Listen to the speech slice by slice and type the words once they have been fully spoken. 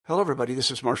Hello, everybody. This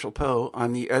is Marshall Poe.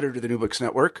 I'm the editor of the New Books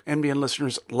Network. NBN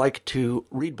listeners like to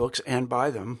read books and buy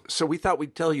them. So we thought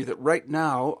we'd tell you that right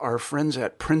now, our friends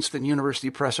at Princeton University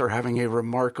Press are having a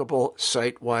remarkable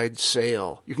site-wide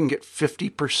sale. You can get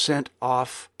 50%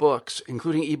 off books,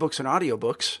 including ebooks and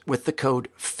audiobooks, with the code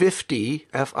 50,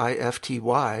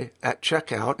 F-I-F-T-Y, at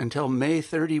checkout until May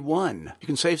 31. You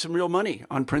can save some real money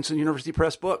on Princeton University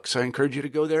Press books. I encourage you to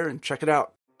go there and check it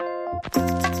out.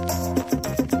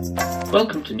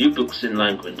 Welcome to New Books in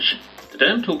Language. Today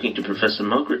I'm talking to Professor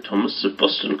Margaret Thomas of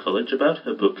Boston College about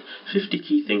her book, 50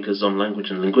 Key Thinkers on Language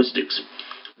and Linguistics.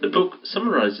 The book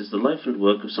summarizes the life and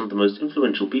work of some of the most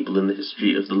influential people in the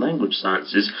history of the language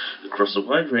sciences across a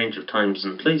wide range of times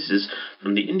and places,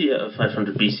 from the India of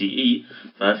 500 BCE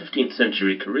via 15th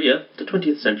century Korea to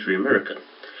 20th century America.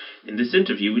 In this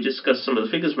interview, we discuss some of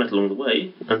the figures met along the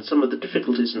way and some of the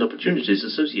difficulties and opportunities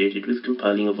associated with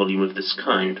compiling a volume of this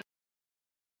kind.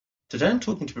 Today I'm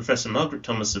talking to Professor Margaret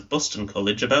Thomas of Boston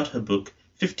College about her book,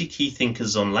 50 Key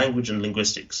Thinkers on Language and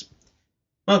Linguistics.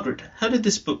 Margaret, how did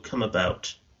this book come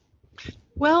about?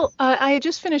 Well, I had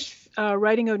just finished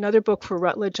writing another book for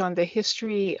Routledge on the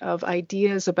history of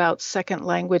ideas about second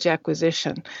language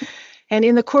acquisition. And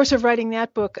in the course of writing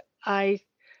that book,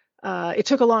 it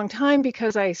took a long time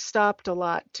because I stopped a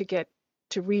lot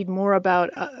to read more about,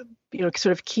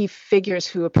 sort of key figures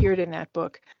who appeared in that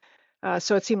book.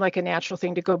 So it seemed like a natural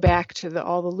thing to go back to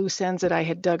all the loose ends that I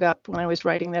had dug up when I was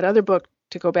writing that other book,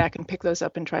 to go back and pick those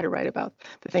up and try to write about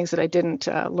the things that I didn't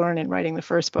learn in writing the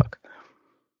first book.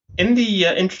 In the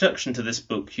introduction to this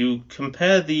book, you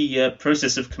compare the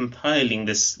process of compiling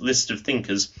this list of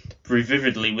thinkers very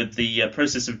vividly with the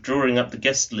process of drawing up the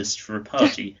guest list for a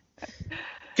party.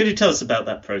 Could you tell us about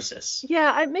that process?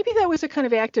 Yeah, maybe that was a kind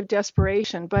of act of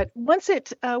desperation, but once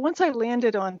I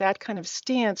landed on that kind of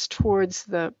stance towards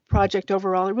the project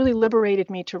overall, it really liberated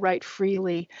me to write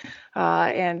freely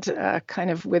and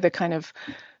kind of with a kind of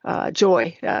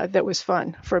joy that was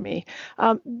fun for me.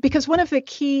 Because one of the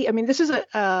key, this is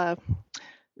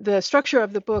the structure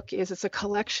of the book is it's a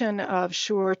collection of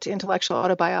short intellectual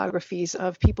autobiographies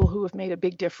of people who have made a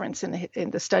big difference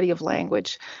in the study of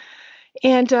language.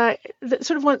 And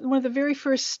sort of one of the very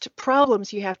first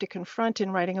problems you have to confront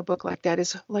in writing a book like that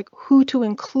is like who to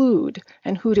include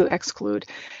and who to exclude.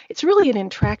 It's really an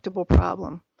intractable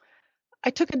problem. I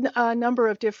took a number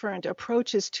of different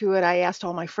approaches to it. I asked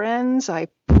all my friends. I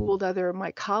pooled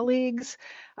my colleagues.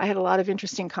 I had a lot of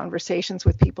interesting conversations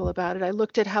with people about it. I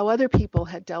looked at how other people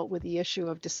had dealt with the issue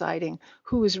of deciding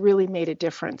who has really made a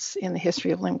difference in the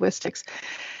history of linguistics.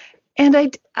 And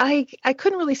I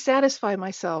couldn't really satisfy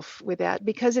myself with that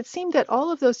because it seemed that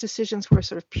all of those decisions were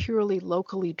sort of purely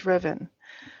locally driven,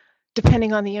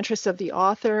 depending on the interests of the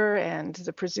author and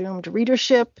the presumed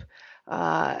readership.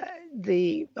 A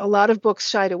lot of books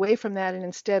shied away from that and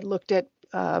instead looked at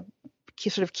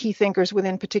sort of key thinkers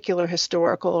within particular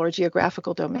historical or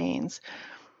geographical domains.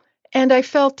 And I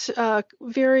felt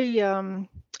very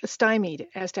stymied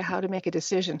as to how to make a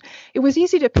decision. It was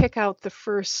easy to pick out the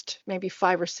first maybe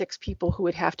 5 or 6 people who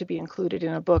would have to be included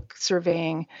in a book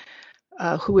surveying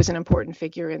who was an important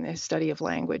figure in the study of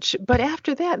language. But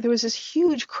after that, there was this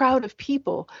huge crowd of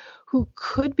people who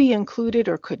could be included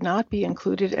or could not be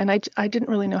included, and I didn't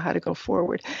really know how to go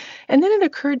forward. And then it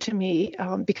occurred to me,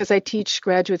 because I teach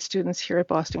graduate students here at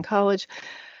Boston College,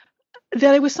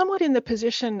 that I was somewhat in the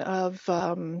position of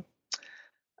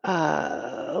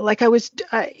like I was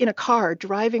in a car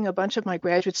driving a bunch of my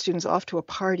graduate students off to a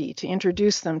party to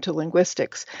introduce them to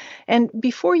linguistics. And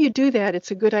before you do that,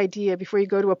 it's a good idea, before you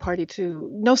go to a party, to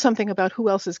know something about who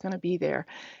else is going to be there.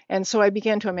 And so I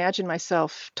began to imagine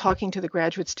myself talking to the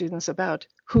graduate students about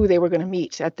who they were going to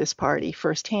meet at this party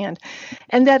firsthand.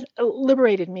 And that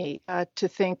liberated me to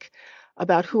think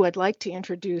about who I'd like to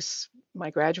introduce my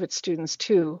graduate students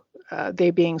to,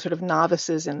 they being sort of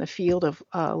novices in the field of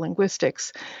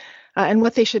linguistics, and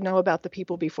what they should know about the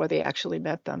people before they actually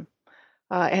met them.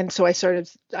 And so I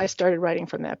started writing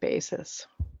from that basis.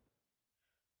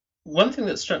 One thing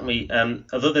that struck me,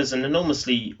 although there's an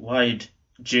enormously wide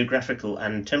geographical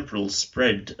and temporal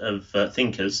spread of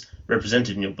thinkers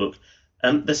represented in your book,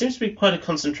 there seems to be quite a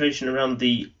concentration around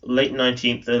the late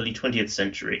 19th, early 20th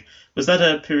century. Was that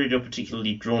a period you're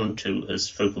particularly drawn to as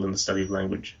focal in the study of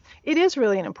language? It is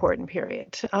really an important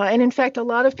period. And in fact, a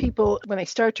lot of people, when they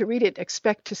start to read it,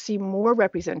 expect to see more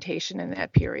representation in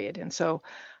that period. And so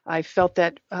I felt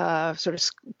that sort of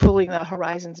pulling the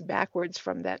horizons backwards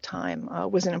from that time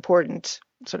was an important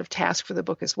sort of task for the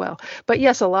book as well. But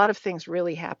yes, a lot of things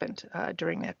really happened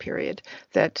during that period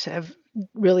that have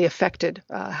really affected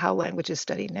how language is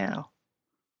studied now.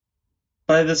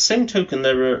 By the same token,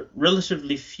 there are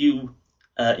relatively few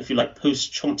if you like,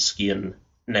 post-Chomskyan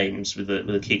names, with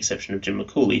a key exception of Jim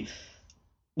Macaulay.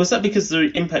 Was that because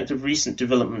the impact of recent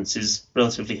developments is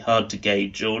relatively hard to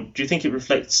gauge, or do you think it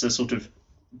reflects a sort of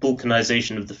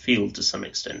balkanization of the field to some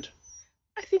extent?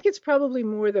 I think it's probably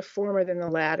more the former than the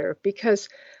latter, because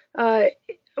it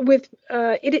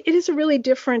is a really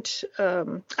different.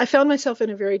 I found myself in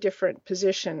a very different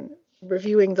position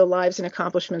reviewing the lives and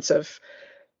accomplishments of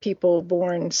people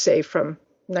born, say, from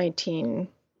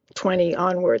 1920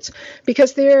 onwards,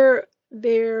 because their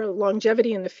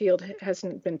longevity in the field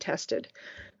hasn't been tested.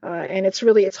 And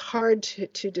it's hard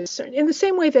to discern, in the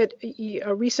same way that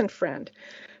a recent friend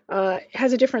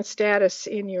has a different status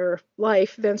in your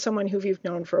life than someone who you've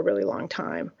known for a really long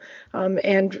time.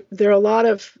 And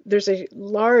there's a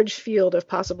large field of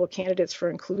possible candidates for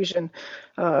inclusion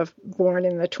born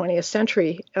in the 20th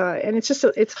century. And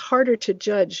it's harder to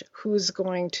judge who's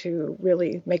going to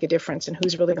really make a difference and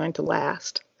who's really going to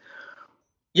last.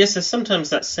 Yes, there's sometimes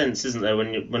that sense, isn't there,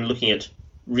 when looking at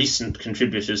recent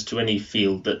contributors to any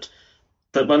field, that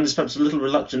one is perhaps a little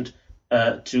reluctant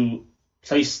to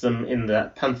place them in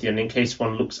that pantheon in case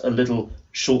one looks a little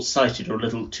short-sighted or a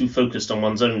little too focused on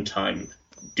one's own time.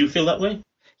 Do you feel that way?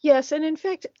 Yes, and in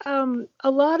fact, in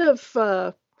a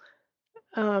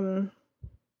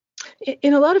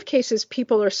lot of cases,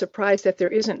 people are surprised that there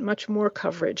isn't much more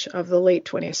coverage of the late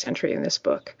 20th century in this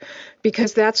book,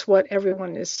 because that's what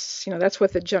everyone is, that's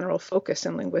what the general focus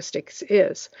in linguistics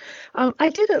is.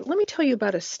 Let me tell you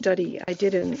about a study I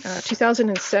did in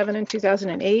 2007 and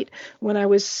 2008 when I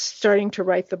was starting to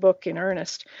write the book in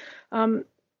earnest.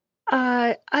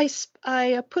 I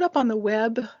put up on the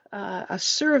web a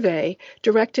survey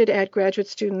directed at graduate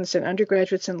students and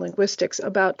undergraduates in linguistics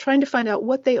about trying to find out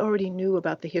what they already knew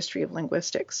about the history of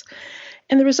linguistics.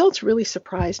 And the results really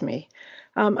surprised me.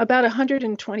 About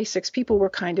 126 people were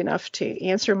kind enough to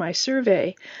answer my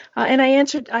survey. And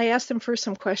I asked them first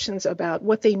some questions about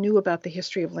what they knew about the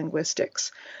history of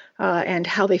linguistics and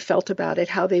how they felt about it,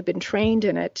 how they've been trained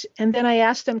in it. And then I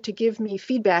asked them to give me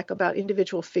feedback about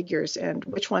individual figures and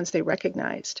which ones they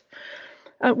recognized.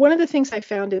 One of the things I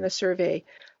found in the survey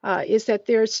is that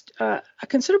there's a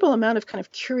considerable amount of kind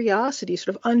of curiosity,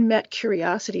 sort of unmet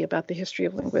curiosity about the history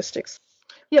of linguistics.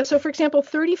 Yeah, so for example,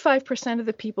 35% of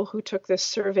the people who took this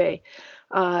survey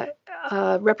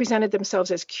represented themselves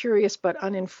as curious but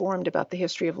uninformed about the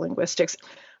history of linguistics.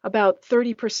 About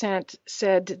 30%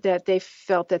 said that they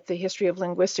felt that the history of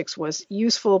linguistics was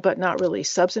useful but not really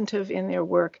substantive in their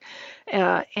work.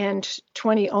 And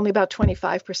only about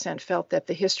 25% felt that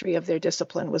the history of their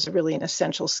discipline was really an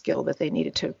essential skill that they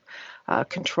needed to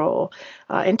control.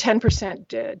 And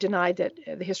 10% denied that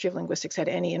the history of linguistics had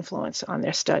any influence on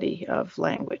their study of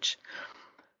language.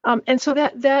 And so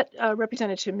that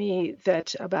represented to me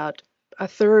that about a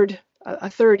third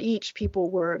each people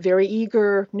were very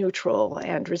eager, neutral,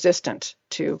 and resistant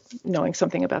to knowing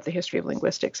something about the history of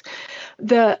linguistics.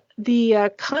 The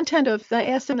content of, I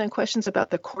asked them then questions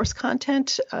about the course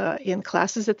content in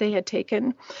classes that they had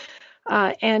taken.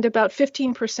 And about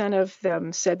 15% of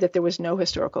them said that there was no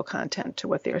historical content to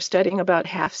what they were studying. About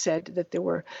half said that there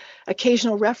were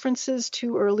occasional references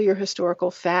to earlier historical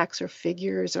facts or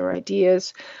figures or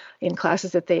ideas in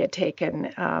classes that they had taken.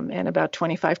 And about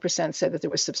 25% said that there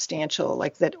was substantial,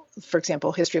 like that, for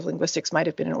example, history of linguistics might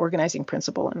have been an organizing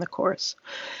principle in the course.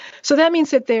 So that means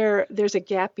that there's a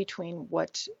gap between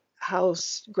how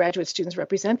graduate students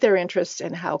represent their interests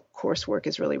and how coursework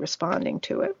is really responding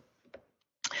to it.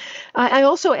 I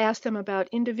also asked them about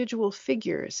individual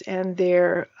figures and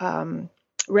their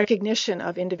recognition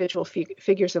of individual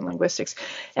figures in linguistics.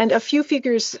 And a few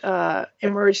figures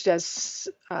emerged as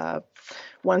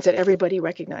ones that everybody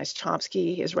recognized.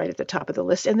 Chomsky is right at the top of the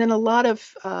list. And then a lot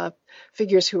of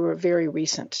figures who are very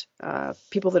recent,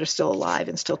 people that are still alive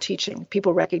and still teaching.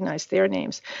 People recognize their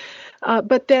names.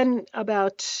 But then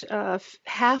about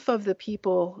half of the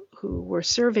people who were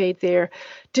surveyed there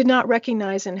did not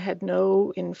recognize and had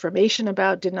no information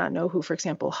about, did not know who, for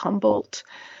example, Humboldt,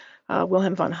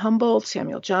 Wilhelm von Humboldt,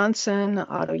 Samuel Johnson,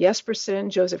 Otto Jespersen,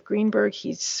 Joseph Greenberg.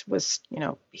 He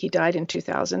died in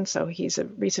 2000, so he's a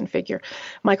recent figure.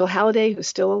 Michael Halliday, who's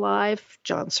still alive,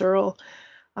 John Searle.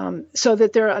 So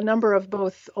that there are a number of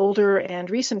both older and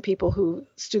recent people who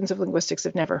students of linguistics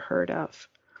have never heard of.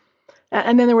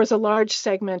 And then there was a large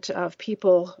segment of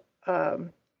people,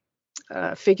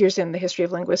 figures in the history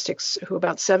of linguistics, who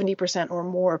about 70% or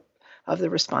more of the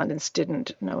respondents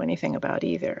didn't know anything about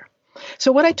either.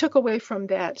 So what I took away from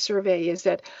that survey is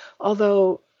that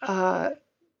although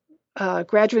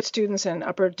graduate students and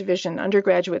upper division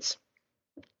undergraduates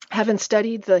haven't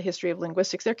studied the history of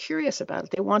linguistics. They're curious about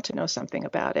it. They want to know something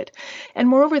about it. And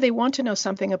moreover, they want to know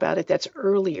something about it that's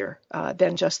earlier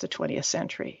than just the 20th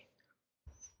century.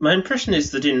 My impression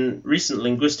is that in recent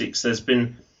linguistics there's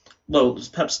been, well,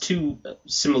 perhaps two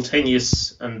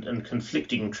simultaneous and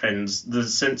conflicting trends. The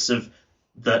sense of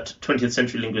that 20th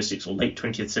century linguistics or late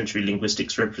 20th century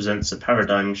linguistics represents a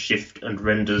paradigm shift and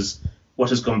renders what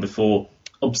has gone before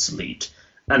obsolete.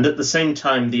 And at the same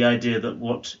time, the idea that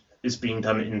what is being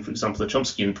done in, for example, the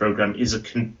Chomskyan program is a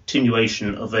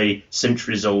continuation of a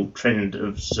centuries-old trend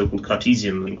of so-called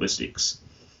Cartesian linguistics,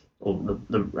 or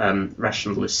the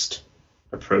rationalist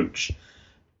approach.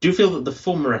 Do you feel that the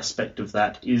former aspect of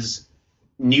that is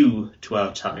new to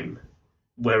our time,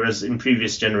 whereas in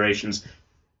previous generations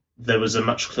there was a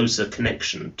much closer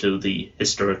connection to the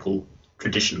historical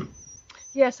tradition?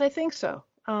 Yes, I think so.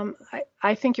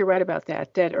 I think you're right about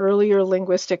that earlier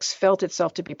linguistics felt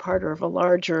itself to be part of a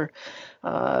larger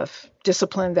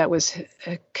discipline that was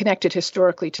connected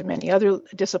historically to many other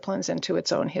disciplines and to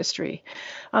its own history.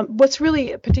 What's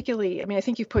really particularly, I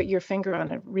think you've put your finger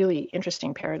on a really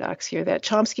interesting paradox here, that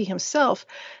Chomsky himself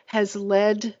has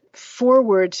led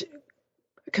forward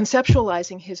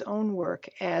conceptualizing his own work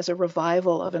as a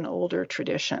revival of an older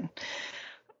tradition.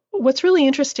 What's really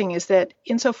interesting is that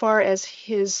insofar as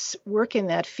his work in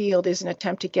that field is an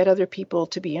attempt to get other people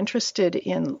to be interested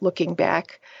in looking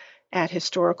back at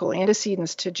historical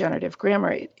antecedents to generative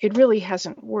grammar, it really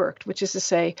hasn't worked, which is to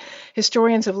say,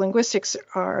 historians of linguistics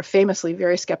are famously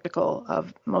very skeptical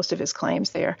of most of his claims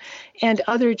there. And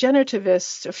other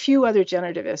generativists, a few other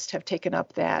generativists, have taken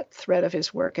up that thread of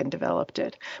his work and developed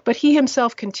it. But he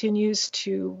himself continues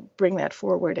to bring that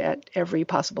forward at every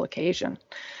possible occasion.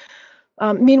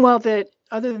 Meanwhile, that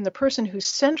other than the person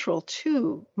who's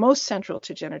most central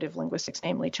to generative linguistics,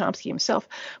 namely Chomsky himself,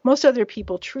 most other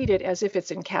people treat it as if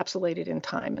it's encapsulated in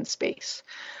time and space,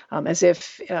 as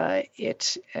if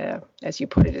as you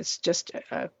put it, it's just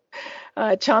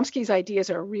Chomsky's ideas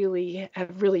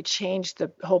have really changed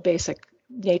the whole basic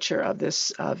nature of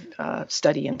this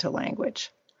study into language.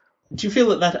 Do you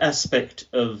feel that aspect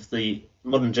of the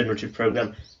modern generative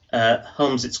program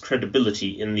harms its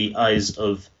credibility in the eyes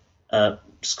of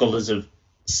scholars of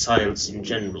science in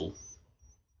general?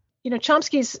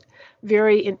 Chomsky's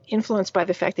very influenced by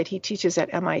the fact that he teaches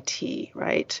at MIT,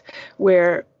 right,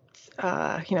 where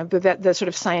the sort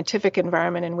of scientific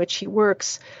environment in which he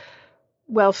works.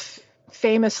 Well,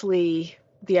 famously,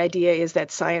 the idea is that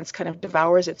science kind of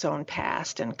devours its own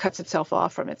past and cuts itself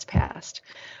off from its past,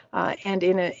 and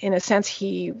in a sense,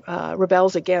 he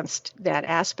rebels against that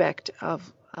aspect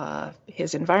of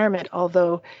his environment,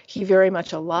 although he very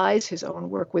much allies his own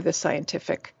work with a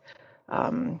scientific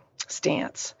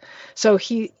stance. So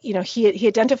he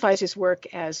identifies his work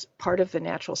as part of the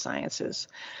natural sciences,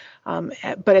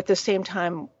 but at the same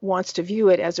time wants to view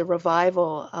it as a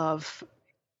revival of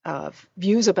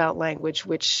views about language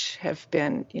which have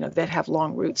been, that have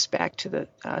long roots back to the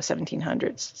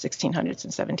 1700s, 1600s,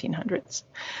 and 1700s.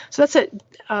 So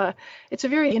it's a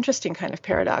very interesting kind of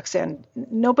paradox, and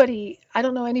I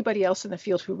don't know anybody else in the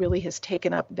field who really has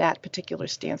taken up that particular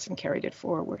stance and carried it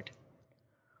forward.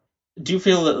 Do you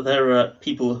feel that there are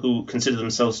people who consider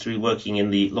themselves to be working in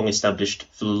the long-established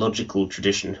philological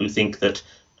tradition who think that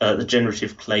the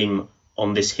generative claim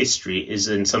on this history is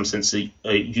in some sense a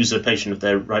usurpation of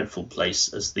their rightful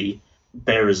place as the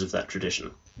bearers of that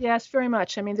tradition? Yes, very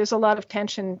much. There's a lot of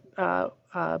tension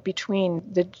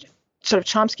between the sort of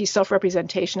Chomsky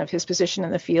self-representation of his position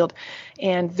in the field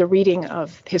and the reading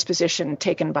of his position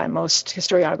taken by most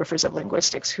historiographers of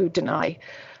linguistics who deny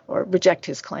or reject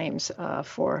his claims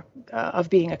of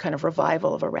being a kind of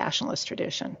revival of a rationalist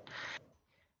tradition.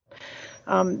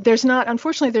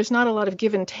 Unfortunately, there's not a lot of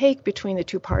give and take between the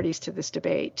two parties to this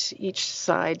debate. Each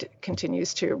side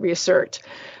continues to reassert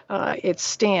its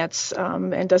stance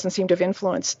and doesn't seem to have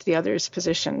influenced the other's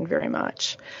position very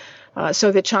much.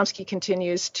 So that Chomsky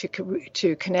continues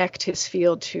to connect his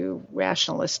field to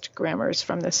rationalist grammars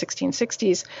from the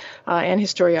 1660s, and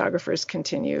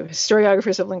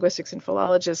historiographers of linguistics and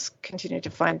philologists continue to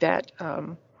find that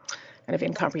kind of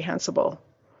incomprehensible.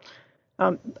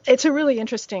 It's a really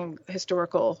interesting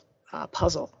historical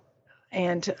puzzle,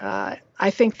 and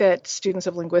I think that students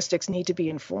of linguistics need to be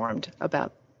informed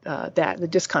about the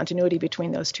discontinuity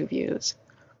between those two views.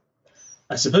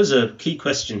 I suppose a key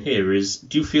question here is,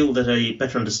 do you feel that a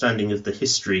better understanding of the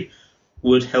history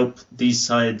would help these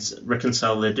sides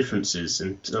reconcile their differences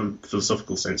in some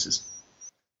philosophical senses?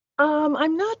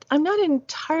 I'm not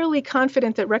entirely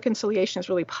confident that reconciliation is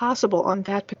really possible on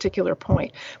that particular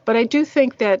point, but I do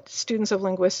think that students of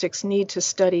linguistics need to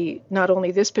study not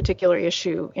only this particular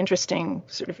interesting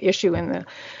sort of issue in the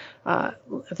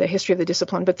the history of the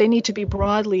discipline, but they need to be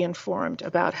broadly informed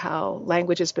about how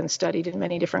language has been studied in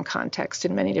many different contexts,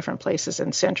 in many different places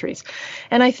and centuries.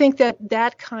 And I think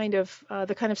that kind of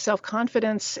the kind of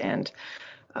self-confidence and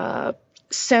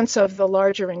sense of the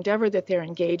larger endeavor that they're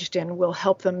engaged in will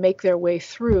help them make their way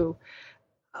through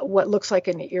what looks like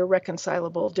an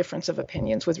irreconcilable difference of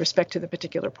opinions with respect to the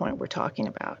particular point we're talking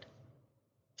about.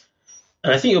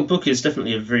 And I think your book is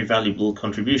definitely a very valuable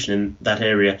contribution in that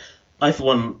area. I, for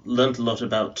one, learned a lot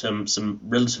about some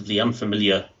relatively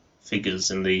unfamiliar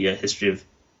figures in the history of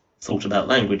thought about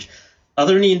language. Are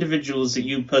there any individuals that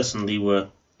you personally were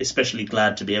especially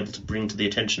glad to be able to bring to the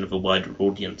attention of a wider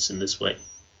audience in this way?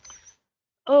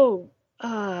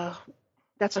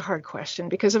 That's a hard question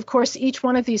because, of course, each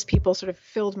one of these people sort of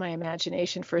filled my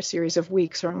imagination for a series of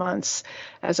weeks or months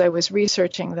as I was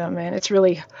researching them, and it's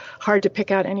really hard to pick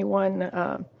out anyone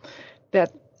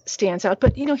that stands out.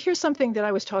 But, here's something that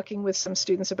I was talking with some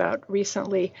students about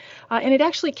recently, and it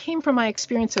actually came from my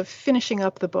experience of finishing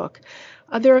up the book.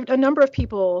 There are a number of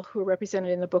people who are represented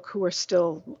in the book who are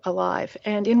still alive.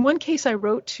 And in one case there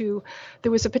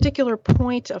was a particular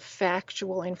point of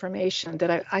factual information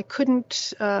that I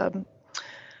couldn't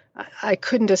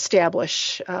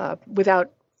establish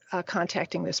without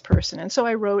contacting this person. And so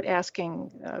I wrote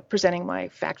presenting my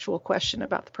factual question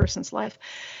about the person's life.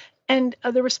 And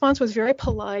the response was very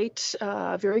polite,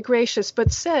 very gracious,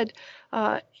 but said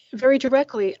very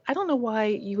directly, I don't know why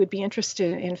you would be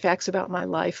interested in facts about my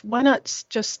life. Why not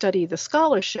just study the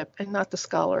scholarship and not the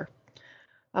scholar,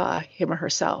 him or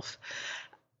herself?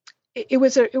 It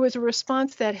was a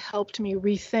response that helped me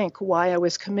rethink why I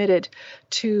was committed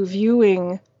to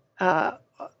viewing,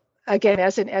 again,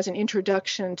 as an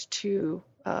introduction to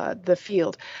the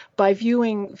field, by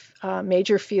viewing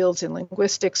major fields in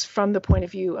linguistics from the point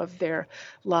of view of their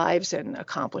lives and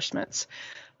accomplishments.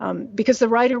 Because the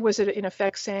writer was in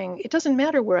effect saying, it doesn't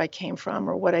matter where I came from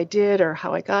or what I did or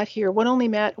how I got here.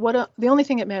 The only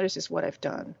thing that matters is what I've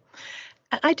done.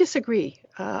 I disagree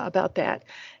about that.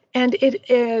 And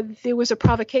there was a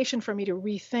provocation for me to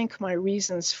rethink my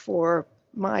reasons for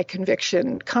my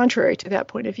conviction contrary to that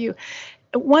point of view.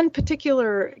 One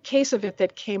particular case of it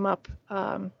that came up,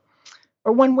 or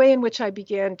one way in which I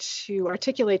began to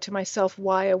articulate to myself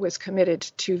why I was committed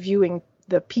to viewing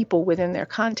the people within their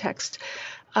context,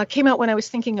 came out when I was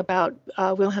thinking about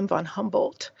Wilhelm von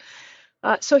Humboldt.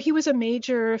 So he was a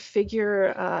major figure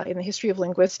in the history of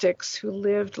linguistics who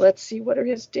lived, let's see, what are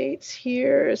his dates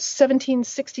here,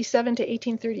 1767 to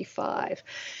 1835.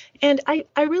 And I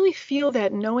really feel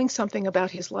that knowing something about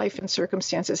his life and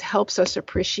circumstances helps us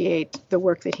appreciate the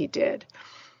work that he did.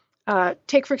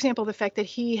 Take, for example, the fact that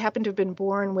he happened to have been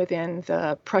born within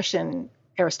the Prussian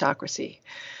aristocracy.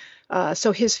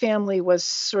 So his family was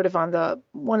sort of on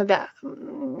one of the,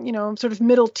 sort of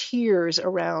middle tiers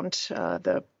around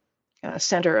the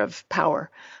center of power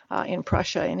in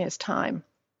Prussia in his time.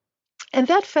 And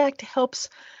that fact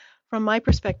from my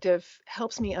perspective,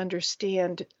 helps me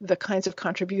understand the kinds of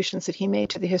contributions that he made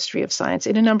to the history of science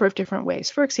in a number of different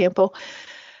ways. For example,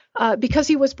 because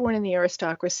he was born in the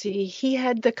aristocracy, he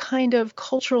had the kind of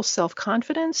cultural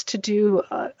self-confidence to do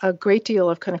a great deal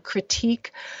of kind of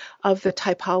critique of the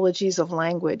typologies of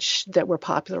language that were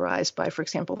popularized by, for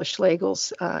example, the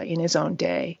Schlegels in his own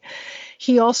day.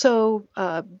 He also,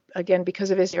 again,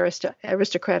 because of his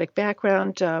aristocratic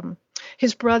background,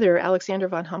 his brother, Alexander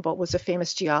von Humboldt, was a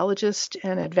famous geologist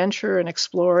and adventurer and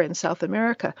explorer in South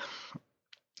America.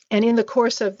 And in the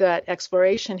course of that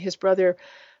exploration, his brother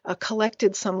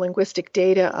collected some linguistic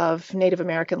data of Native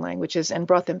American languages and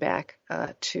brought them back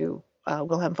to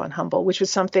Wilhelm von Humboldt, which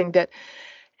was something that,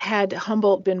 had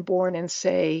Humboldt been born in,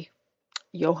 say,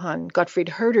 Johann Gottfried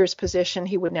Herder's position,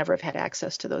 he would never have had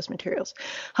access to those materials.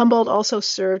 Humboldt also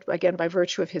served, again, by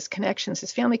virtue of his connections,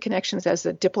 his family connections, as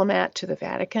a diplomat to the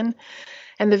Vatican.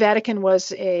 And the Vatican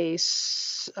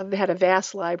had a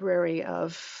vast library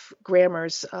of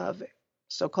grammars of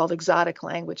so-called exotic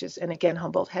languages. And again,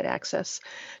 Humboldt had access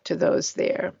to those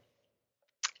there.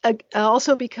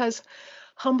 Also because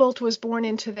Humboldt was born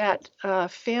into that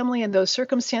family and those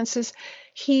circumstances,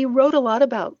 he wrote a lot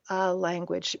about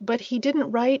language, but he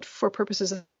didn't write for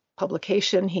purposes of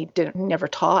publication. He never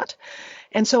taught.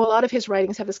 And so a lot of his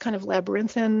writings have this kind of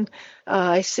labyrinthine,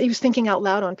 he was thinking out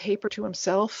loud on paper to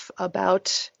himself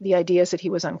about the ideas that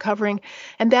he was uncovering.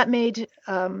 And that made,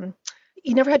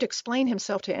 he never had to explain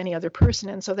himself to any other person.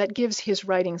 And so that gives his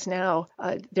writings now,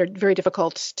 they're very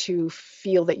difficult to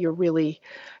feel that you really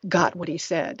got what he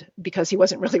said, because he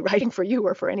wasn't really writing for you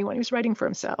or for anyone. He was writing for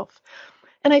himself.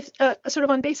 And I sort of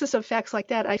on basis of facts like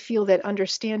that, I feel that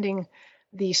understanding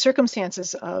the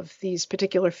circumstances of these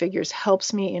particular figures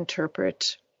helps me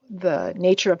interpret the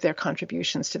nature of their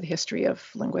contributions to the history of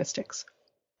linguistics.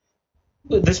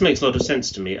 Well, this makes a lot of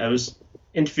sense to me. I was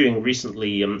interviewing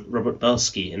recently Robert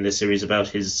Barsky in this series about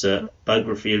his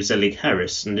biography of Zelig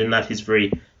Harris, and in that he's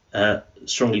very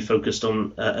strongly focused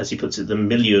on, as he puts it, the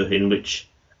milieu in which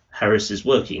Harris is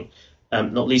working,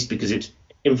 not least because it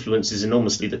influences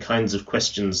enormously the kinds of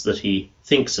questions that he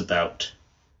thinks about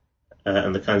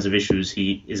and the kinds of issues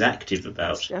he is active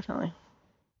about. Definitely.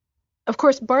 Of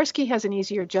course, Barsky has an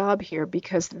easier job here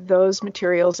because those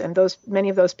materials and many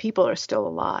of those people are still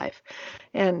alive.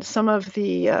 And some of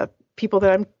the people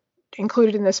that I'm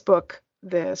included in this book,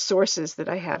 the sources that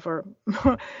I have are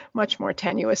much more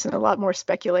tenuous and a lot more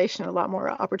speculation, a lot more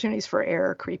opportunities for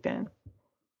error creep in.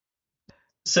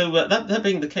 So that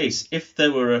being the case, if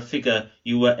there were a figure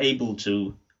you were able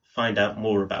to find out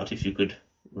more about, if you could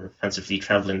fancifully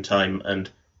travel in time and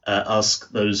ask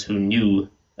those who knew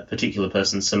a particular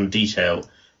person some detail,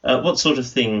 what sort of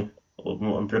thing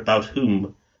or about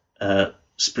whom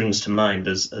springs to mind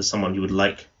as someone you would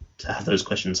like to have those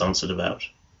questions answered about?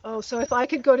 Oh, so if I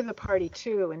could go to the party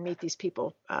too and meet these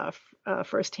people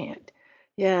firsthand.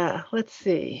 Yeah, let's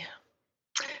see.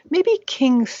 Maybe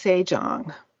King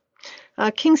Sejong.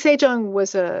 King Sejong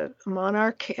was a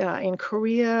monarch in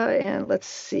Korea, and let's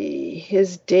see,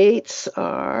 his dates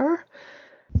are...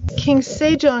 King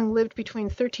Sejong lived between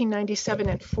 1397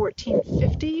 and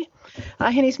 1450,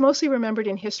 and he's mostly remembered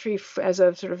in history as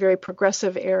a sort of very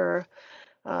progressive era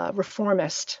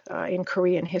reformist in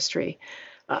Korean history.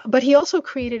 But he also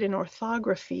created an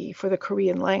orthography for the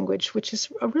Korean language, which is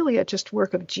really a just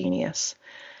work of genius.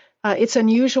 It's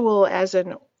unusual as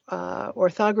an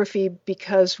orthography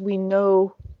because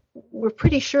we're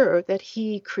pretty sure that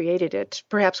he created it,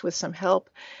 perhaps with some help,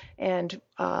 and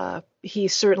he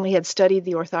certainly had studied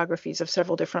the orthographies of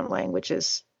several different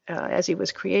languages as he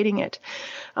was creating it.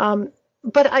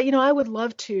 But I would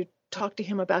love to talk to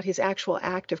him about his actual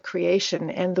act of creation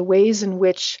and the ways in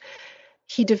which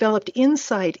he developed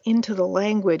insight into the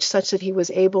language such that he was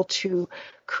able to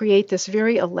create this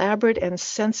very elaborate and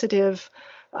sensitive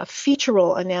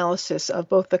featural analysis of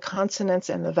both the consonants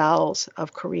and the vowels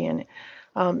of Korean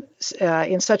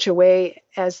in such a way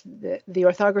as the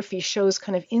orthography shows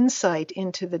kind of insight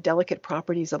into the delicate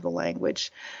properties of the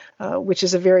language, which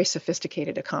is a very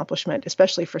sophisticated accomplishment,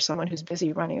 especially for someone who's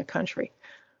busy running a country.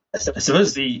 I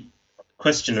suppose the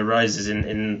question arises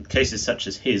in cases such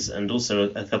as his, and also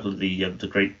a couple of the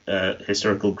great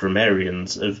historical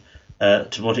grammarians, of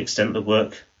to what extent the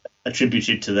work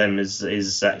attributed to them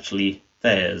is actually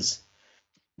theirs.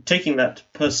 Taking that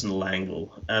personal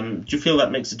angle, do you feel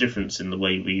that makes a difference in the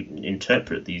way we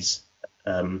interpret these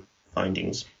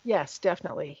findings? Yes,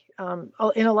 definitely.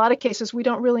 In a lot of cases, we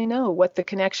don't really know what the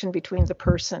connection between the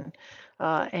person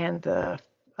and the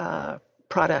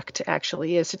product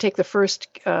actually is. To take the first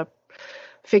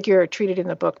figure treated in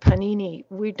the book, Panini,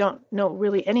 we don't know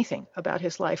really anything about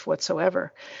his life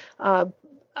whatsoever.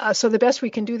 So the best we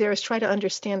can do there is try to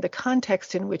understand the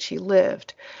context in which he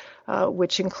lived,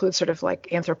 which includes sort of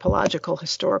like anthropological,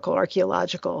 historical,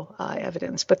 archaeological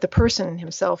evidence. But the person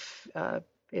himself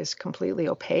is completely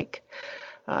opaque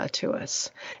to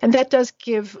us. And that does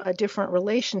give a different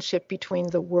relationship between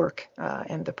the work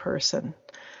and the person.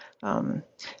 And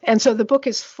so the book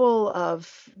is full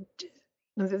of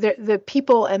the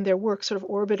people and their work sort of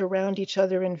orbit around each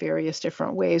other in various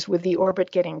different ways, with the orbit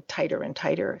getting tighter and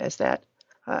tighter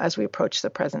as we approach the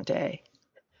present day.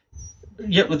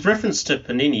 Yeah, with reference to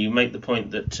Panini, you make the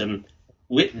point that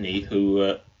Whitney,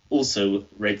 who also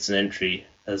rates an entry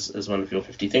as one of your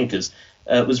 50 thinkers,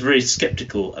 was very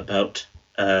sceptical about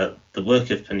the work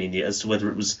of Panini as to whether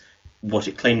it was what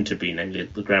it claimed to be, namely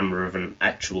the grammar of an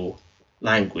actual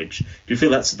language. Do you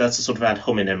feel that's a sort of ad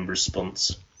hominem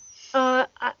response?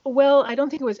 Well, I don't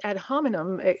think it was ad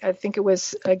hominem. I think it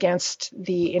was against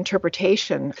the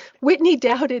interpretation. Whitney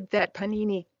doubted that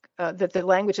Panini, that the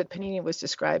language that Panini was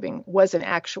describing was an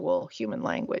actual human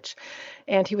language.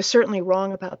 And he was certainly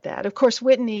wrong about that. Of course,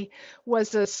 Whitney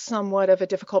was somewhat of a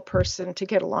difficult person to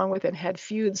get along with and had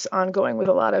feuds ongoing with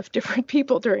a lot of different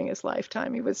people during his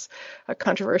lifetime. He was a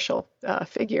controversial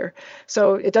figure.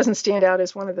 So it doesn't stand out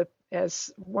as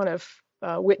one of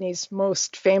Whitney's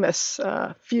most famous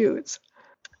feuds.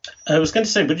 I was going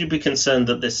to say, would you be concerned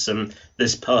that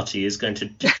this party is going to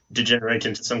degenerate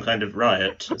into some kind of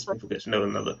riot as people get to know one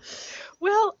another?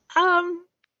 Well,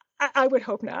 I would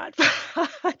hope not.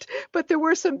 But there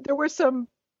were some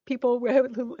people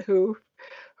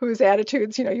whose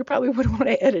attitudes, you probably wouldn't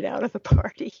want to edit out of the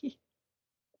party.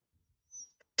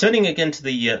 Turning again to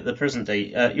the present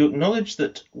day, you acknowledge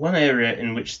that one area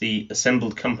in which the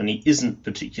assembled company isn't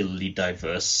particularly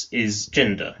diverse is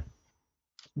gender.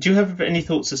 Do you have any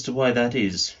thoughts as to why that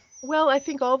is? Well, I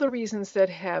think all the reasons that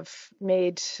have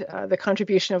made the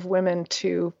contribution of women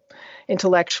to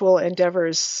intellectual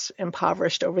endeavors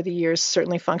impoverished over the years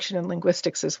certainly function in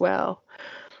linguistics as well.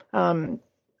 Um,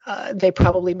 they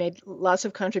probably made lots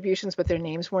of contributions, but their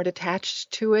names weren't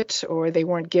attached to it, or they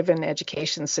weren't given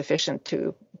education sufficient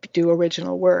to do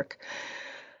original work.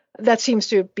 That seems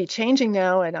to be changing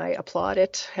now, and I applaud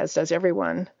it, as does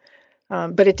everyone.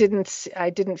 But I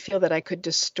didn't feel that I could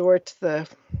distort the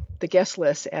guest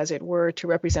list, as it were, to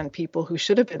represent people who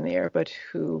should have been there, but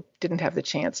who didn't have the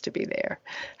chance to be there.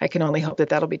 I can only hope that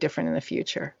that'll be different in the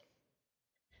future.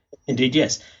 Indeed,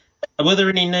 yes. Were there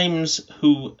any names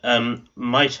who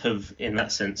might have, in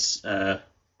that sense,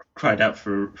 cried out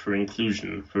for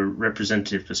inclusion, for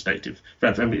representative perspective?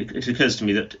 It occurs to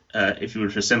me that if you were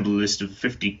to assemble a list of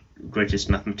 50 greatest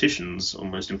mathematicians or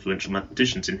most influential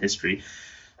mathematicians in history,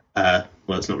 well,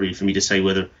 it's not really for me to say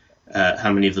whether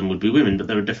how many of them would be women, but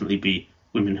there would definitely be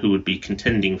women who would be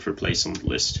contending for a place on the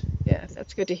list. Yeah,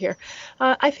 that's good to hear.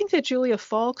 I think that Julia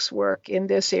Falk's work in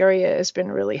this area has been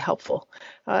really helpful.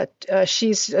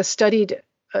 She's studied,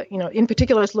 in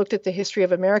particular, has looked at the history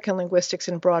of American linguistics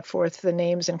and brought forth the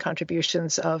names and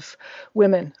contributions of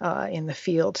women in the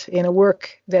field in a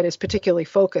work that is particularly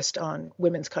focused on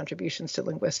women's contributions to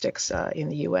linguistics in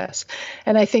the U.S.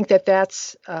 And I think that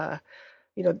that's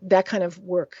that kind of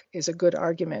work is a good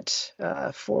argument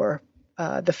for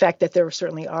the fact that there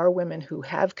certainly are women who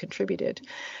have contributed.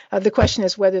 The question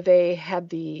is whether they had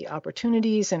the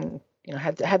opportunities and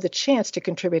had the chance to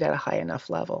contribute at a high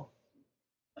enough level.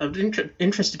 I'd be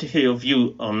interested to hear your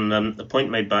view on a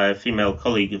point made by a female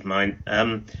colleague of mine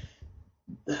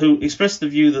who expressed the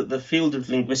view that the field of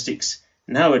linguistics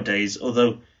nowadays,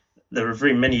 although there are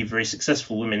very many very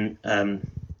successful women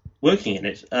working in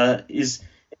it, is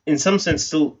in some sense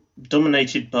still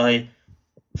dominated by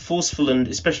forceful and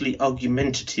especially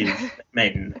argumentative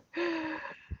men.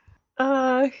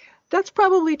 That's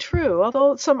probably true,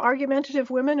 although some argumentative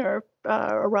women are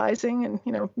arising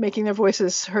and making their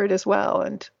voices heard as well,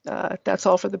 and that's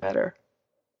all for the better.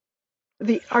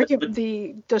 The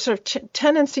sort of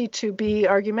tendency to be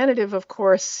argumentative, of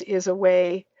course, is a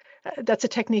way that's a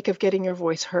technique of getting your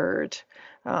voice heard.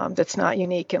 That's not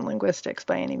unique in linguistics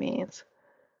by any means.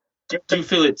 Do you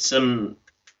feel it's an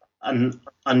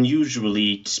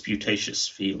unusually disputatious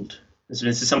field? This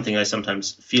is something I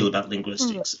sometimes feel about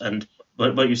linguistics, and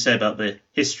what you say about the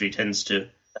history tends to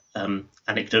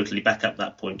anecdotally back up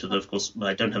that point, although, of course,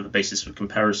 I don't have a basis for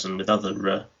comparison with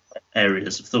other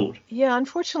areas of thought. Yeah,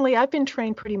 unfortunately, I've been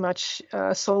trained pretty much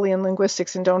solely in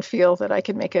linguistics and don't feel that I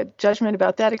can make a judgment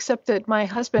about that, except that my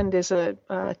husband is a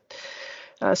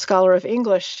scholar of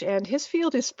English, and his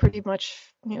field is pretty much,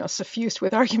 suffused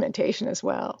with argumentation as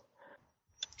well.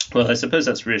 Well, I suppose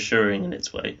that's reassuring in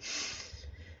its way.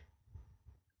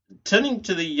 Turning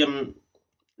to the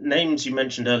names you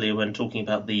mentioned earlier when talking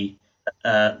about the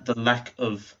lack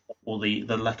of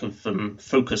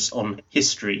focus on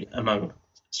history among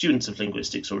students of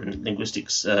linguistics or in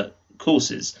linguistics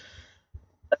courses,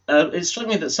 it struck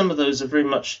me that some of those seem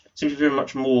to be very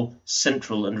much more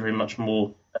central and very much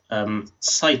more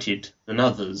cited than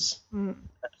others.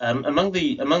 Among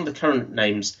the current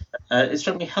names, it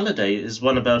struck me Halliday is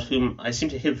one about whom I seem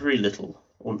to hear very little,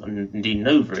 or indeed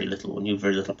know very little, or knew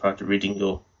very little prior to reading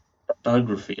your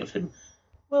biography of him.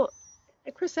 Well,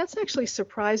 Chris, that actually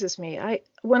surprises me.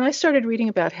 When I started reading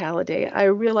about Halliday, I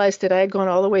realized that I had gone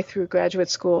all the way through graduate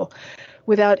school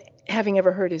without having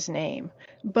ever heard his name,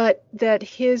 but that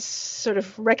his sort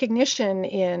of recognition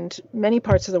in many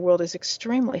parts of the world is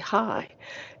extremely high.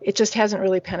 It just hasn't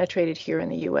really penetrated here in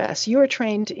the U.S. You were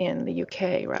trained in the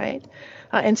U.K., right?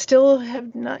 And still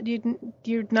had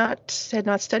not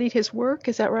studied his work.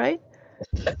 Is that right?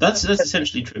 That's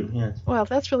essentially true, yeah. Well,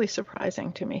 that's really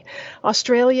surprising to me.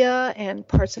 Australia and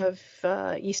parts of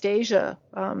East Asia,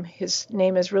 his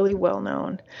name is really well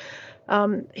known.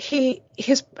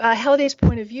 Halliday's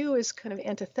point of view is kind of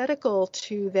antithetical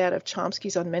to that of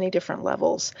Chomsky's on many different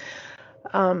levels.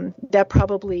 That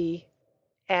probably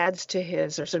adds to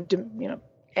his,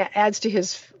 adds to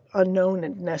his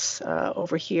unknownness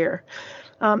over here.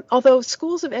 Although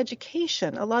schools of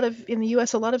education, in the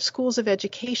U.S., a lot of schools of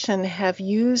education have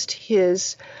used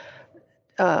his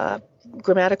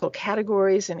grammatical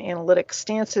categories and analytic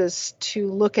stances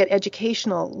to look at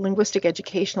linguistic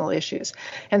educational issues.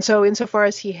 And so insofar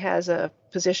as he has a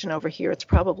position over here, it's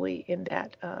probably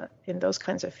in those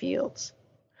kinds of fields.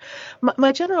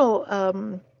 My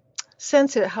general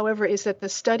sense, however, is that the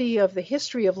study of the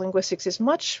history of linguistics is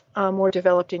much more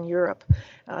developed in Europe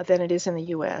than it is in the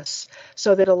U.S.,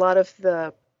 so that a lot of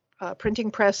the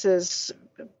printing presses,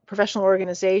 professional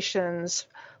organizations,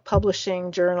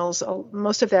 publishing, journals.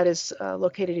 Most of that is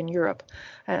located in Europe,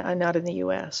 not in the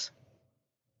U.S.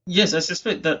 Yes, I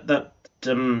suspect that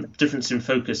difference in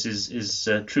focus is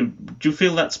true. Do you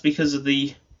feel that's because of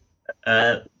the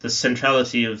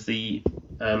centrality of the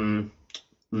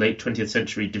late 20th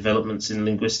century developments in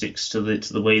linguistics to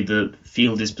the way the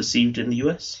field is perceived in the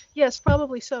US? Yes,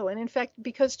 probably so. And in fact,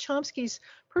 because Chomsky's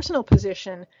personal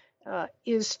position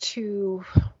is to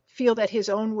feel that his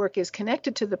own work is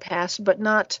connected to the past, but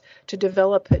not to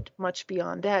develop it much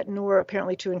beyond that, nor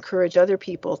apparently to encourage other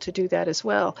people to do that as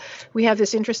well. We have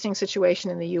this interesting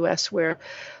situation in the US where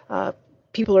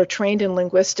people are trained in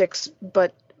linguistics,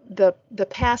 but the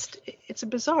past, it's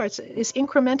bizarre, it's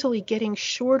incrementally getting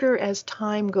shorter as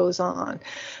time goes on.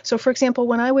 So for example,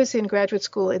 when I was in graduate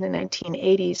school in the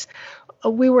 1980s,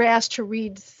 we were asked to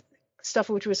read stuff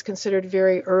which was considered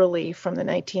very early from the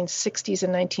 1960s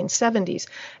and 1970s.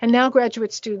 And now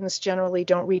graduate students generally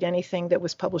don't read anything that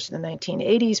was published in the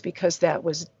 1980s because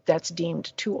that's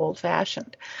deemed too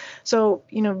old-fashioned. So,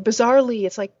 bizarrely,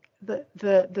 it's like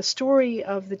the story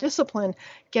of the discipline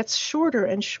gets shorter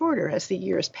and shorter as the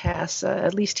years pass,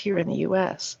 at least here in the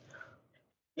U.S.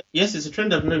 Yes, it's a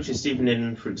trend I've noticed even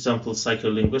in, for example,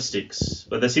 psycholinguistics,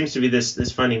 where there seems to be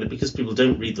this finding that because people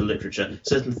don't read the literature,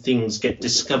 certain things get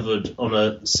discovered on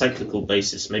a cyclical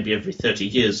basis, maybe every 30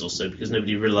 years or so, because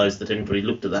nobody realized that anybody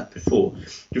looked at that before. Do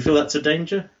you feel that's a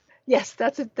danger? Yes,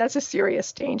 that's a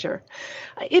serious danger.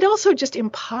 It also just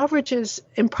impoverishes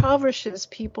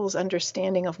people's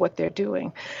understanding of what they're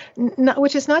doing,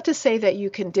 which is not to say that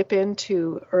you can dip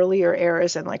into earlier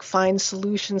eras and find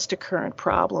solutions to current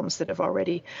problems that have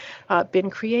already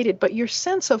been created. But your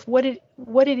sense of what it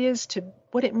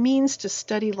means to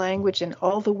study language in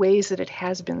all the ways that it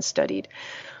has been studied.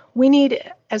 We need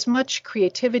as much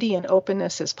creativity and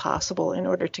openness as possible in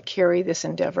order to carry this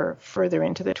endeavor further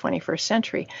into the 21st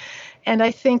century. And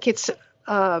I think it's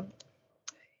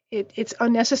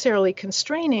unnecessarily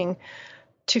constraining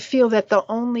to feel that the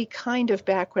only kind of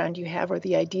background you have are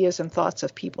the ideas and thoughts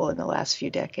of people in the last few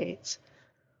decades.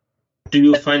 Do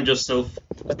you find yourself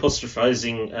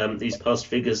apostrophizing these past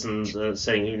figures and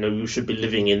saying, you should be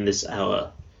living in this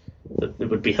hour? That it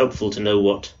would be helpful to know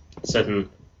what certain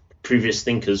previous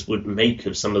thinkers would make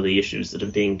of some of the issues that are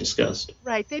being discussed.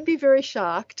 Right. They'd be very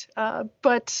shocked.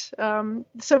 But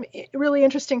some really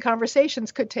interesting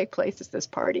conversations could take place at this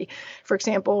party. For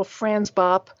example, Franz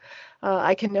Bopp,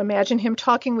 I can imagine him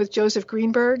talking with Joseph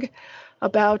Greenberg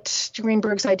about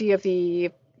Greenberg's idea of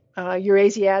the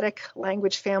Eurasiatic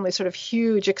language family, sort of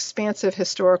huge, expansive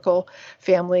historical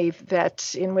family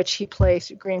in which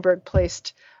Greenberg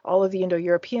placed all of the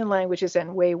Indo-European languages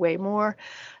and way, way more.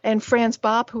 And Franz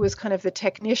Bopp, who was kind of the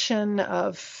technician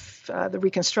of the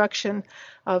reconstruction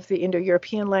of the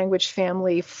Indo-European language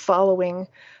family, following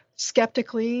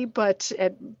skeptically, but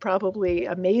probably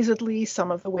amazedly,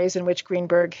 some of the ways in which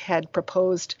Greenberg had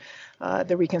proposed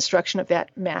the reconstruction of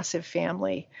that massive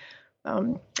family.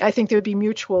 I think there would be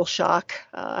mutual shock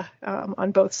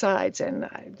on both sides, and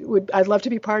I'd love to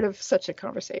be part of such a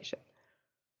conversation.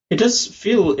 It does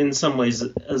feel in some ways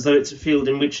as though it's a field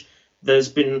in which there's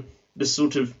been this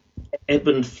sort of ebb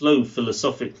and flow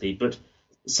philosophically, but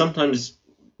sometimes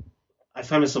I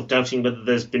find myself doubting whether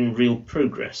there's been real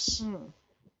progress.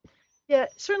 Yeah,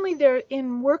 certainly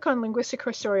in work on linguistic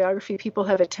historiography, people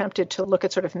have attempted to look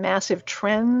at sort of massive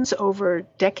trends over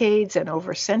decades and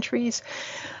over centuries.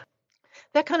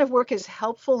 That kind of work is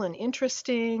helpful and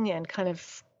interesting and kind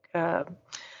of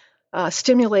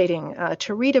stimulating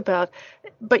to read about,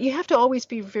 but you have to always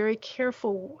be very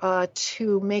careful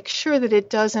to make sure that it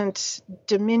doesn't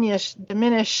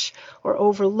diminish or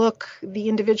overlook the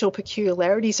individual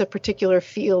peculiarities of particular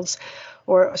fields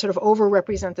or sort of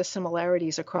overrepresent the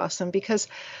similarities across them. Because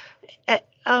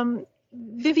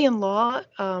Vivian Law,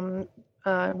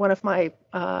 one of my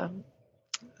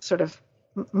sort of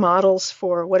models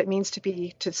for what it means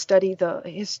to study the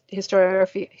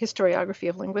historiography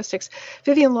of linguistics,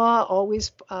 Vivian Law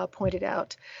always pointed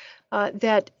out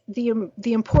that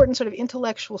the important sort of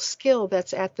intellectual skill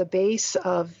that's at the base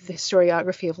of the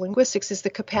historiography of linguistics is the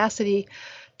capacity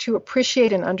to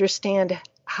appreciate and understand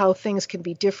how things can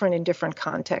be different in different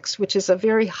contexts, which is a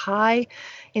very high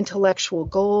intellectual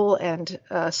goal and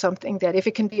something that, if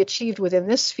it can be achieved within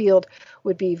this field,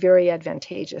 would be very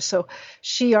advantageous. So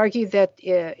she argued that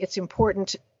it's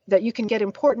important that you can get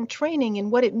important training in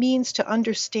what it means to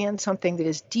understand something that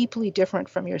is deeply different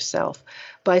from yourself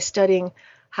by studying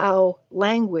how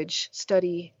language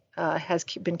study has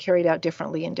been carried out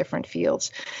differently in different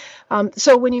fields.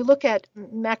 So when you look at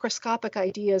macroscopic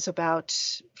ideas about,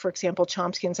 for example,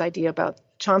 Chomsky's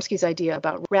idea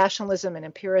about rationalism and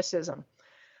empiricism,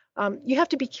 you have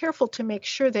to be careful to make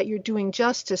sure that you're doing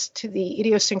justice to the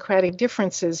idiosyncratic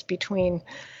differences between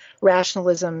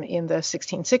rationalism in the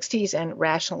 1660s and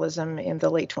rationalism in the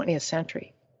late 20th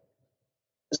century.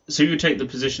 So you take the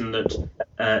position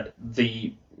that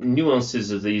the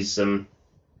nuances of these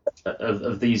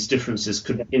differences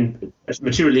could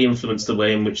materially influence the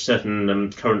way in which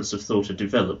certain currents of thought are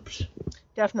developed.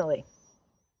 Definitely.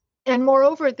 And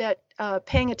moreover, that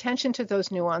paying attention to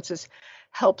those nuances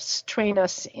helps train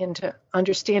us into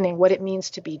understanding what it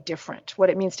means to be different, what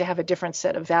it means to have a different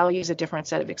set of values, a different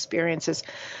set of experiences,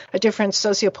 a different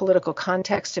socio-political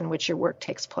context in which your work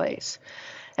takes place.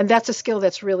 And that's a skill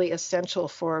that's really essential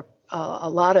for a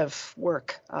lot of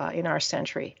work in our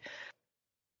century.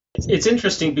 It's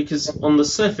interesting because on the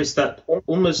surface that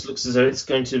almost looks as though it's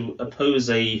going to oppose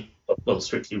a,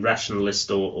 strictly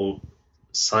rationalist or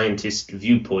scientist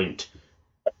viewpoint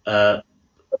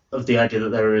of the idea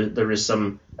that there is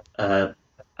some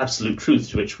absolute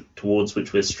truth towards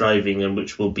which we're striving and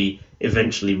which will be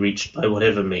eventually reached by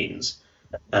whatever means.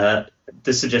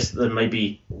 This suggests that there may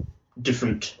be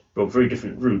very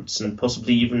different routes and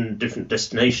possibly even different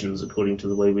destinations according to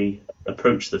the way we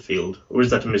approach the field. Or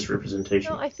is that a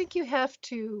misrepresentation? No, I think you have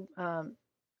to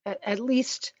at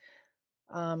least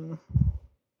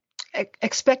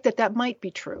expect that might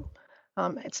be true.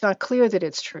 It's not clear that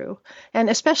it's true. And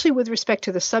especially with respect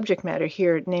to the subject matter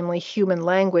here, namely human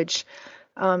language,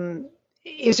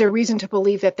 is there reason to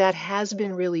believe that has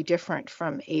been really different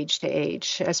from age to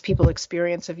age as people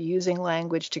experience of using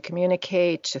language to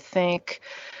communicate, to think,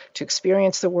 to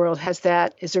experience the world?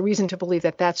 Is there reason to believe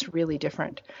that that's really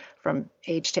different from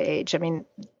age to age? I mean,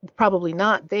 probably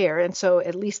not there. And so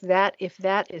at least if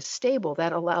that is stable,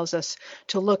 that allows us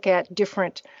to look at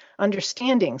different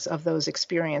understandings of those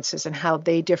experiences and how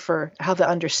they differ, how the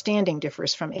understanding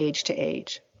differs from age to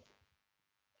age.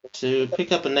 To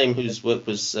pick up a name whose work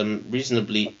was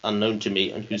reasonably unknown to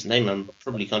me and whose name I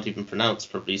probably can't even pronounce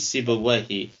properly,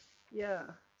 Sibawahi. Yeah,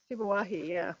 Sibawahi,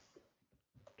 yeah.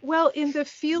 Well, in the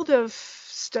field of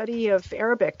study of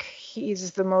Arabic,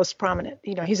 he's the most prominent.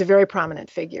 He's a very prominent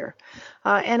figure.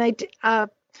 Part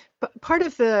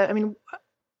of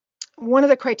one of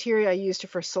the criteria I used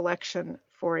for selection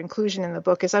for inclusion in the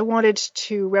book is I wanted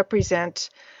to represent.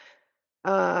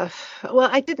 I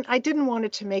didn't want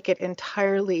it to make it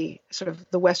entirely sort of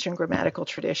the Western grammatical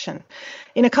tradition.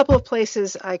 In a couple of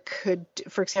places I could,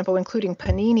 for example, including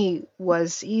Panini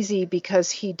was easy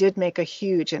because he did make a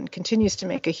huge and continues to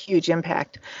make a huge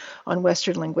impact on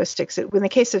Western linguistics. In the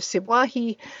case of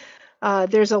Sibawahi,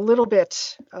 there's a little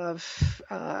bit of,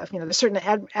 there's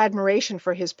certain admiration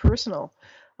for his personal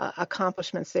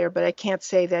accomplishments there, but I can't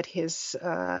say that his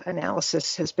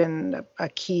analysis has been a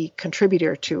key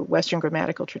contributor to Western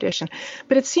grammatical tradition.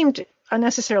 But it seemed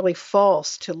unnecessarily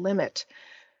false to limit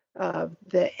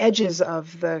the edges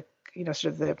of the,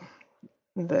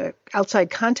 the outside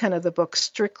content of the book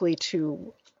strictly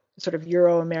to sort of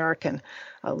Euro-American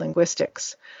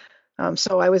linguistics.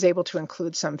 So I was able to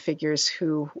include some figures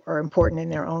who are important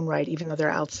in their own right, even though they're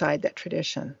outside that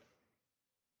tradition.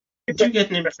 Do you get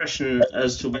an impression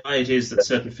as to why it is that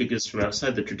certain figures from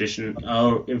outside the tradition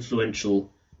are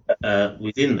influential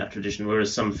within that tradition,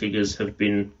 whereas some figures have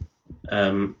been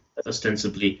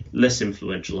ostensibly less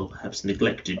influential or perhaps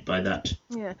neglected by that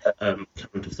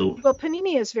current of thought? Well,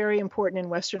 Panini is very important in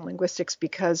Western linguistics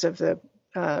because of the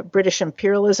British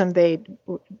imperialism. They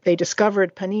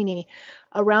discovered Panini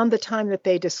around the time that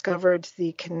they discovered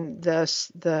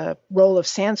the role of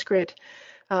Sanskrit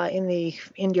in the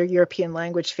Indo-European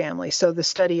language family. So the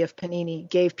study of Panini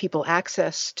gave people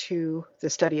access to the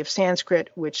study of Sanskrit,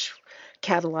 which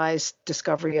catalyzed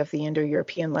discovery of the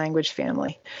Indo-European language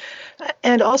family.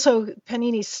 And also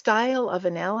Panini's style of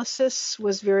analysis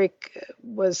was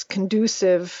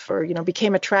conducive or,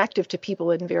 became attractive to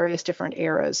people in various different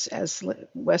eras as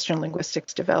Western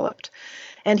linguistics developed.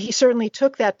 And he certainly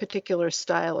took that particular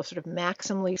style of sort of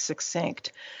maximally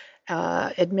succinct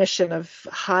admission of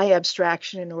high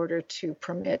abstraction in order to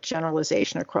permit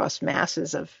generalization across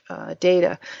masses of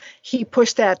data. He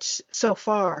pushed that so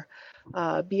far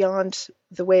beyond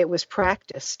the way it was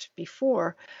practiced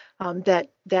before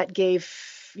that gave,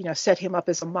 set him up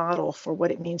as a model for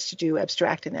what it means to do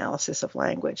abstract analysis of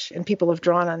language. And people have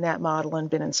drawn on that model and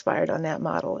been inspired on that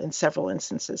model in several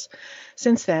instances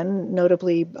since then,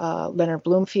 notably Leonard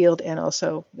Bloomfield, and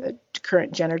also the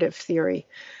current generative theory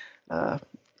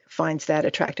finds that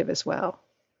attractive as well.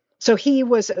 So he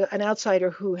was an outsider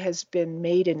who has been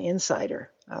made an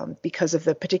insider because of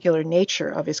the particular nature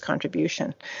of his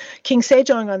contribution. King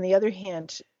Sejong, on the other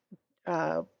hand,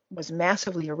 was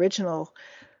massively original,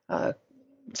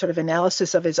 sort of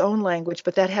analysis of his own language,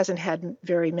 but that hasn't had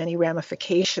very many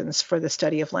ramifications for the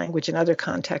study of language in other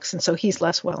contexts, and so he's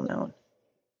less well known.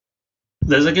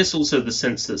 There's, I guess, also the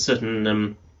sense that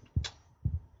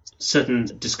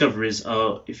certain discoveries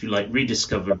are, if you like,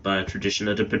 rediscovered by a tradition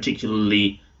at a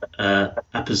particularly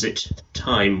apposite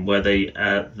time, where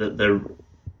their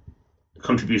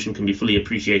contribution can be fully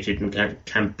appreciated and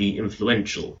can be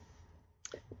influential.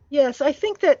 Yes, I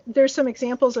think that there's some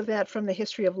examples of that from the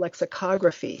history of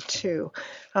lexicography, too.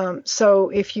 So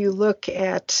if you look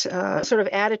at sort of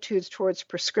attitudes towards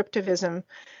prescriptivism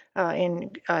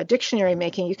in dictionary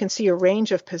making, you can see a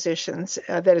range of positions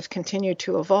that have continued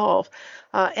to evolve,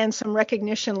 and some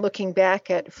recognition looking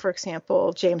back at, for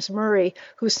example, James Murray,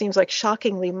 who seems like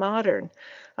shockingly modern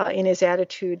in his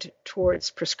attitude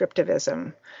towards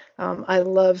prescriptivism. I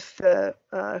love the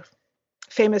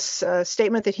famous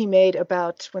statement that he made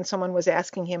about when someone was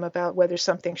asking him about whether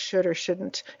something should or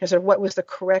shouldn't, sort of what was the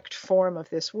correct form of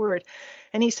this word.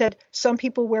 And he said, some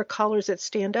people wear collars that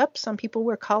stand up, some people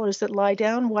wear collars that lie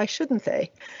down. Why shouldn't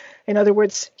they? In other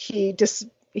words, he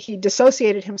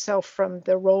dissociated himself from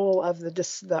the role of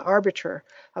the arbiter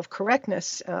of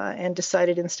correctness and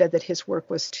decided instead that his work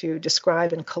was to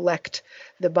describe and collect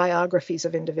the biographies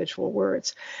of individual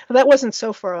words. Now, that wasn't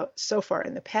so far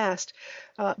in the past,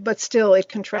 but still it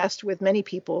contrasts with many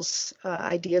people's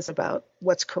ideas about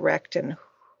what's correct and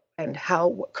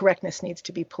how correctness needs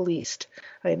to be policed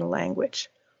in a language.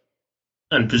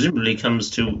 And presumably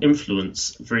comes to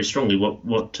influence very strongly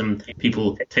what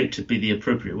people take to be the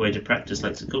appropriate way to practice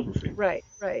lexicography. Right.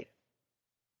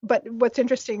 But what's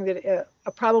interesting that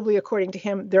probably according to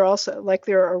him, there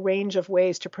are a range of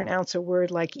ways to pronounce a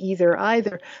word like either.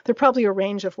 There are probably a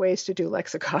range of ways to do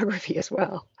lexicography as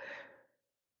well.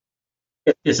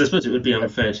 Yes, I suppose it would be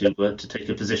unfair to take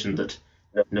a position that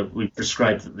we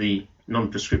prescribe that the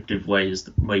non-prescriptive way is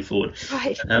the way forward.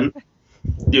 Right.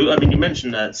 You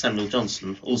mentioned Samuel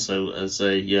Johnson also as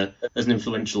an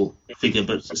influential figure,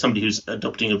 but somebody who's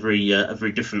adopting a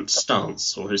very different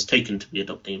stance, or has taken to be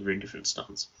adopting a very different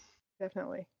stance.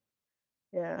 Definitely,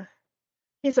 yeah.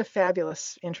 He's a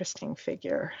fabulous, interesting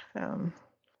figure. I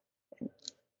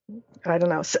don't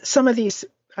know. Some of these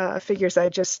figures I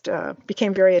just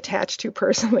became very attached to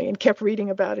personally and kept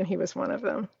reading about, and he was one of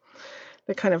them.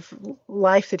 The kind of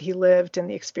life that he lived and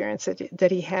the experience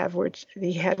that he had were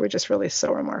just really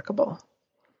so remarkable.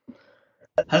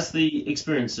 Has the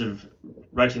experience of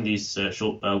writing these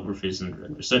short biographies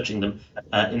and researching them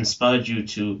inspired you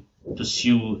to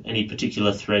pursue any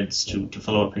particular threads to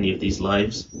follow up any of these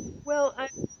lives? Well,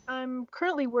 I'm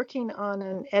currently working on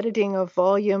an editing of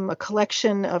a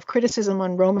collection of criticism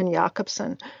on Roman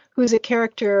Jakobson, who's a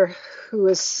character who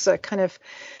is kind of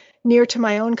near to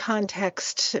my own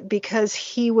context because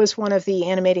he was one of the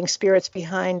animating spirits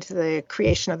behind the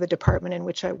creation of the department in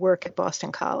which I work at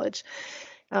Boston College.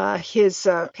 His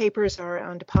papers are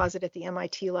on deposit at the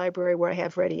MIT library where I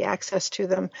have ready access to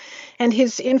them. And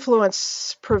his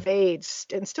influence pervades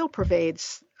and still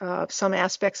pervades some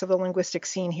aspects of the linguistic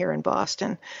scene here in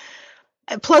Boston.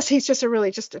 Plus, he's just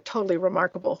a totally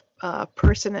remarkable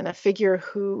person and a figure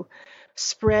who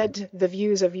spread the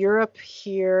views of Europe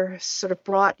here, sort of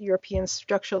brought European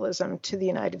structuralism to the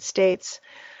United States,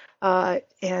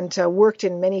 and worked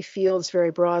in many fields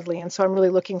very broadly. And so I'm really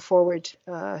looking forward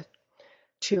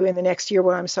to, in the next year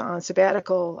when I'm on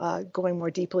sabbatical, going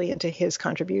more deeply into his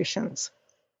contributions.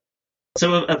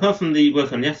 So apart from the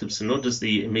work on Jakobson, what does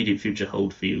the immediate future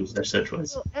hold for you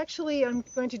research-wise? Well, actually, I'm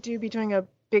going to be doing a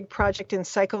big project in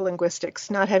psycholinguistics,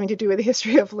 not having to do with the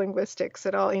history of linguistics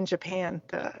at all, in Japan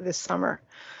this summer.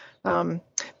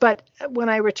 But when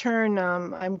I return,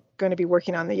 I'm going to be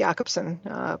working on the Jakobson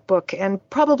book and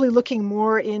probably looking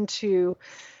more into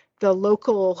the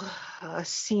local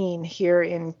scene here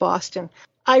in Boston.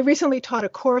 I recently taught a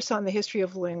course on the history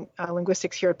of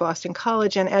linguistics here at Boston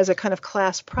College, and as a kind of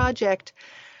class project,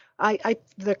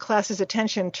 the class's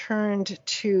attention turned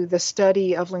to the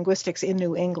study of linguistics in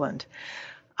New England.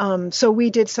 So we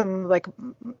did some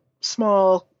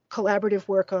small collaborative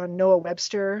work on Noah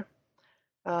Webster,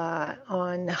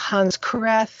 on Hans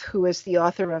Kurath, who is the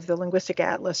author of the Linguistic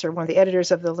Atlas, or one of the editors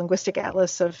of the Linguistic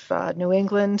Atlas of New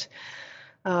England,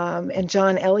 and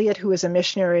John Eliot, who is a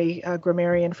missionary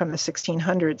grammarian from the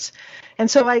 1600s.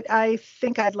 And so I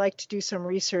think I'd like to do some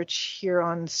research here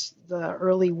on the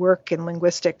early work in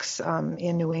linguistics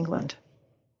in New England.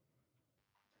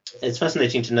 It's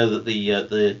fascinating to know that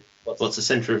the what's the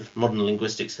centre of modern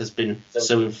linguistics has been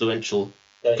so influential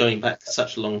going back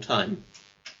such a long time.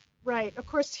 Right. Of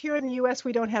course, here in the U.S.,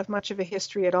 we don't have much of a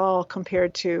history at all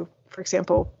compared to, for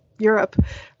example, Europe,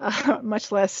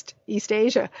 much less East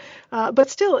Asia. But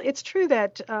still, it's true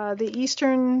that the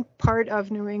eastern part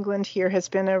of New England here has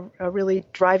been a really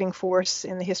driving force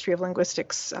in the history of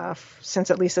linguistics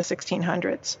since at least the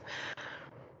 1600s.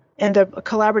 And a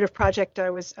collaborative project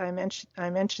I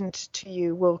mentioned to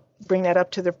you will bring that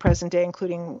up to the present day,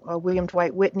 including William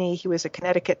Dwight Whitney. He was a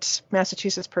Connecticut,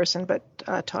 Massachusetts person, but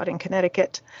taught in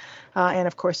Connecticut, and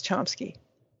of course Chomsky.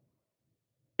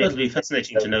 It'll be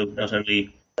fascinating to know not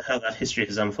only how that history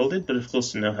has unfolded, but of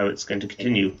course to know how it's going to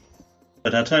continue.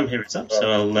 But our time here is up,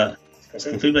 so I'll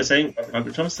conclude by saying,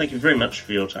 Margaret Thomas, thank you very much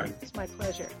for your time. It's my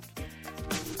pleasure.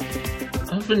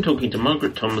 I've been talking to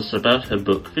Margaret Thomas about her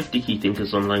book, 50 Key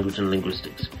Thinkers on Language and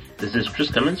Linguistics. This is Chris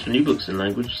Cummins for New Books in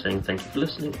Language saying thank you for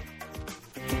listening.